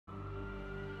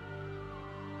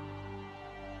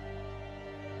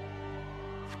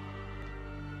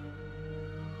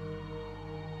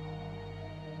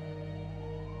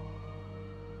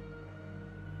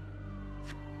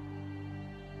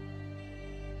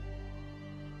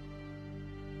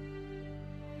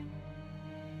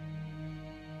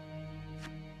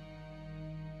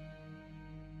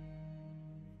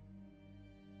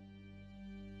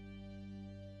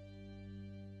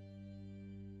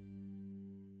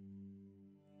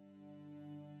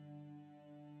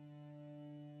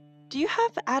Do you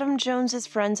have Adam Jones's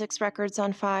forensics records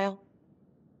on file?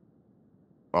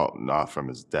 Oh, not from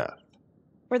his death.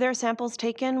 Were there samples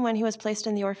taken when he was placed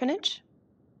in the orphanage?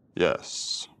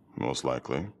 Yes, most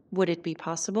likely. Would it be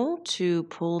possible to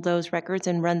pull those records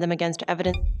and run them against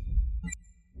evidence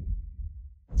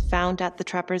found at the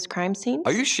Trapper's crime scene?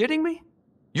 Are you shitting me?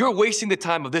 You're wasting the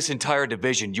time of this entire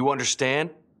division, you understand?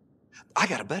 I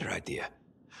got a better idea.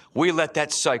 We let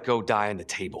that psycho die on the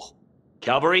table.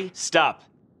 Calvary, stop.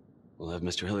 We'll have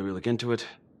Mr. Hillary look into it.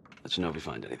 Let you know if we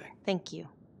find anything. Thank you.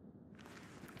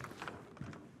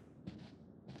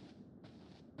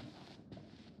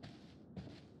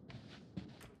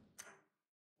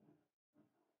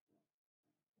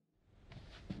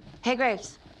 Hey,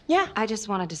 Graves. Yeah. I just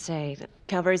wanted to say that,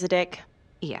 Calvary's a dick.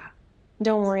 yeah.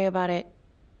 Don't worry about it.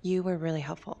 You were really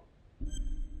helpful.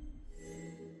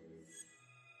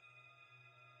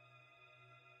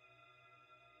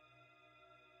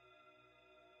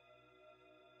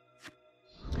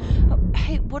 Oh,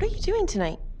 hey, what are you doing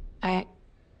tonight?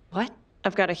 What?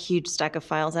 I've got a huge stack of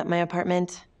files at my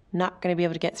apartment. Not gonna be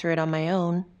able to get through it on my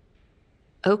own.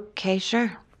 Okay,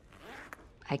 sure.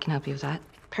 I can help you with that.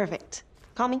 Perfect.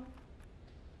 Call me.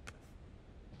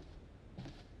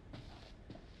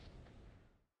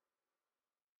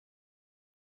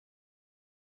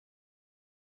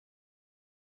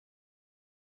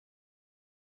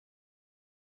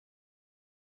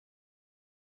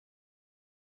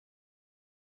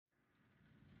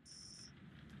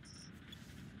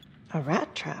 A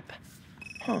rat trap?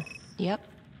 Huh. Yep.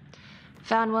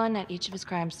 Found one at each of his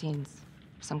crime scenes.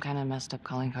 Some kind of messed up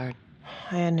calling card.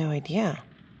 I had no idea.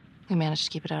 We managed to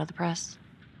keep it out of the press.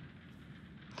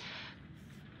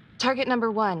 Target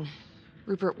number 1,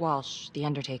 Rupert Walsh, the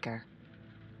Undertaker.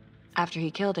 After he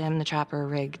killed him, the trapper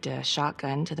rigged a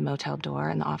shotgun to the motel door,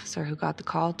 and the officer who got the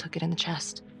call took it in the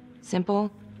chest. Simple,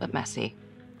 but messy.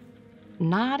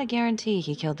 Not a guarantee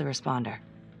he killed the responder.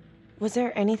 Was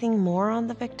there anything more on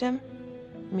the victim?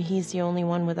 I mean, he's the only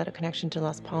one without a connection to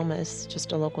Las Palmas,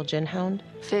 just a local gin hound.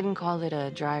 Finn called it a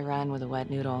dry run with a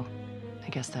wet noodle. I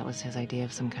guess that was his idea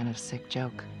of some kind of sick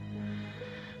joke.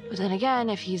 But then again,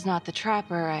 if he's not the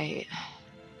trapper,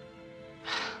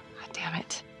 God damn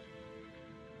it.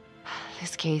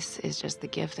 This case is just the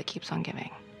gift that keeps on giving.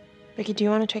 Becky, do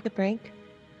you want to take a break?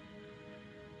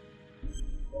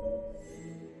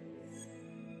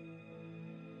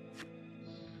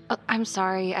 Oh, I'm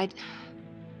sorry,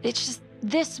 it's just,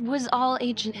 this was all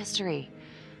ancient history.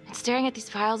 And staring at these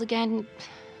files again,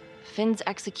 Finn's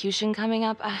execution coming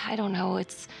up, I don't know,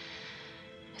 it's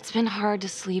been hard to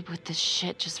sleep with this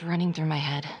shit just running through my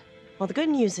head. Well, the good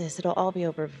news is it'll all be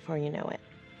over before you know it.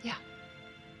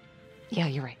 Yeah,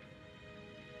 you're right.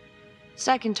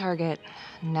 Second target,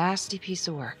 nasty piece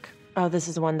of work. Oh, this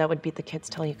is the one that would beat the kids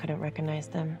till you couldn't recognize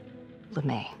them.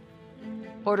 LeMay.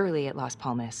 Orderly at Las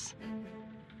Palmas.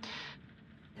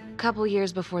 A couple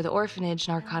years before the orphanage,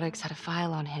 narcotics had a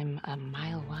file on him a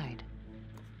mile wide.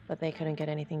 But they couldn't get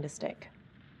anything to stick.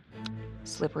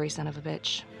 Slippery son of a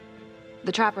bitch.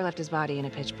 The trapper left his body in a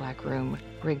pitch-black room,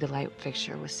 rigged the light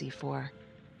fixture with C4.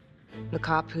 The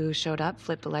cop who showed up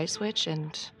flipped the light switch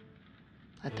and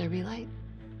let there be light.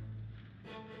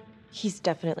 He's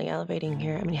definitely elevating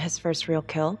here. I mean, his first real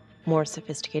kill, more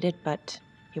sophisticated, but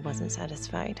he wasn't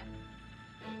satisfied.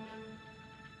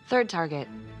 Third target,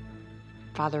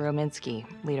 Father Rominsky,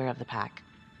 leader of the pack.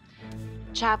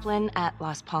 Chaplain at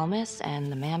Las Palmas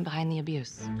and the man behind the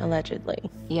abuse. Allegedly.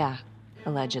 Yeah,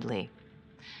 allegedly.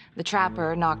 The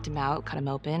trapper knocked him out, cut him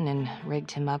open, and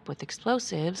rigged him up with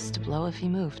explosives to blow if he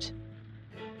moved.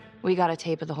 We got a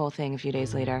tape of the whole thing a few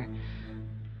days later.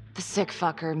 The sick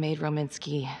fucker made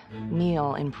Rominsky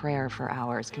kneel in prayer for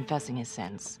hours, confessing his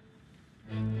sins.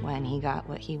 When he got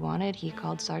what he wanted, he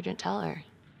called Sergeant Teller.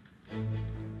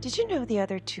 Did you know the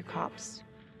other two cops?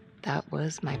 That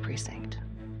was my precinct.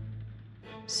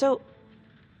 So,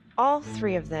 all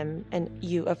three of them, and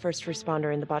you, a first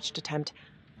responder in the botched attempt,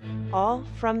 all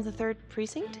from the 3rd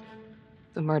precinct?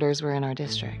 The murders were in our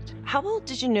district. How well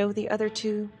did you know the other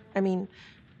two? I mean,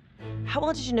 how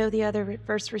well did you know the other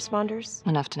first responders?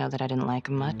 Enough to know that I didn't like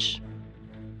them much.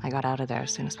 I got out of there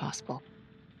as soon as possible.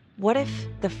 What if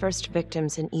the first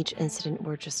victims in each incident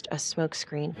were just a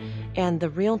smokescreen, and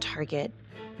the real target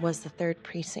was the 3rd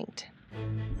precinct?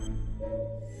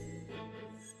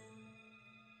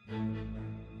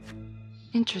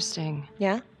 Interesting.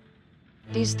 Yeah?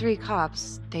 These 3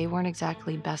 cops, they weren't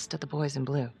exactly best of the boys in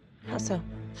blue. How so?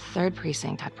 3rd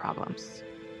precinct had problems.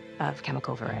 Of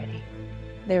chemical variety.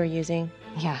 They were using?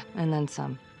 Yeah, and then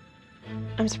some.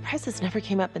 I'm surprised this never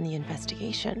came up in the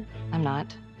investigation. I'm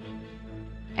not.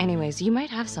 Anyways, you might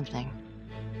have something.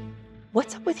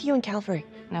 What's up with you and Calvary?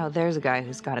 No, there's a guy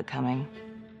who's got it coming.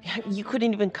 You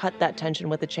couldn't even cut that tension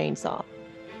with a chainsaw.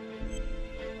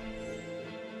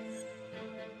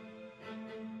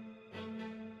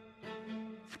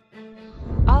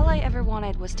 All I ever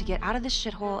wanted was to get out of this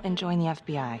shithole and join the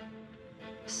FBI.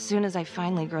 As soon as I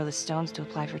finally grow the stones to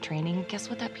apply for training, guess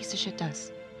what that piece of shit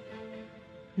does?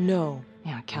 No.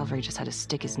 Yeah, Calvary just had to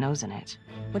stick his nose in it.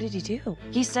 What did he do?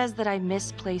 He says that I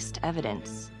misplaced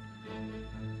evidence.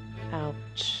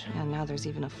 Ouch. And now there's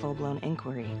even a full-blown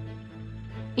inquiry.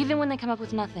 Even when they come up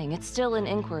with nothing, it's still an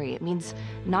inquiry. It means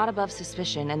not above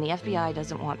suspicion, and the FBI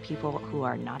doesn't want people who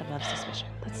are not above suspicion.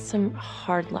 That's some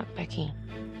hard luck, Becky.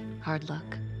 Hard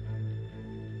luck.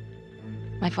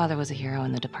 My father was a hero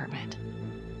in the department.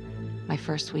 My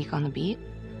first week on the beat,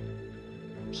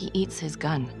 he eats his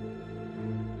gun.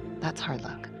 That's hard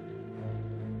luck.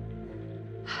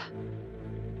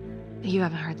 You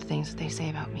haven't heard the things that they say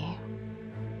about me.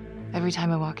 Every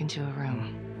time I walk into a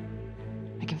room,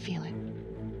 I can feel it.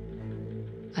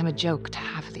 I'm a joke to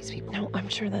half of these people. No, I'm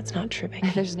sure that's not true, Becky.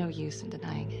 There's no use in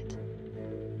denying it.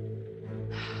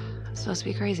 I'm supposed to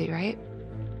be crazy, right?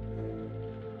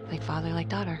 Like father, like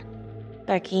daughter.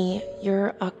 Becky,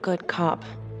 you're a good cop.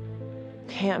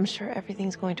 Okay, I'm sure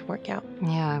everything's going to work out.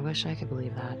 Yeah, I wish I could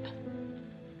believe that.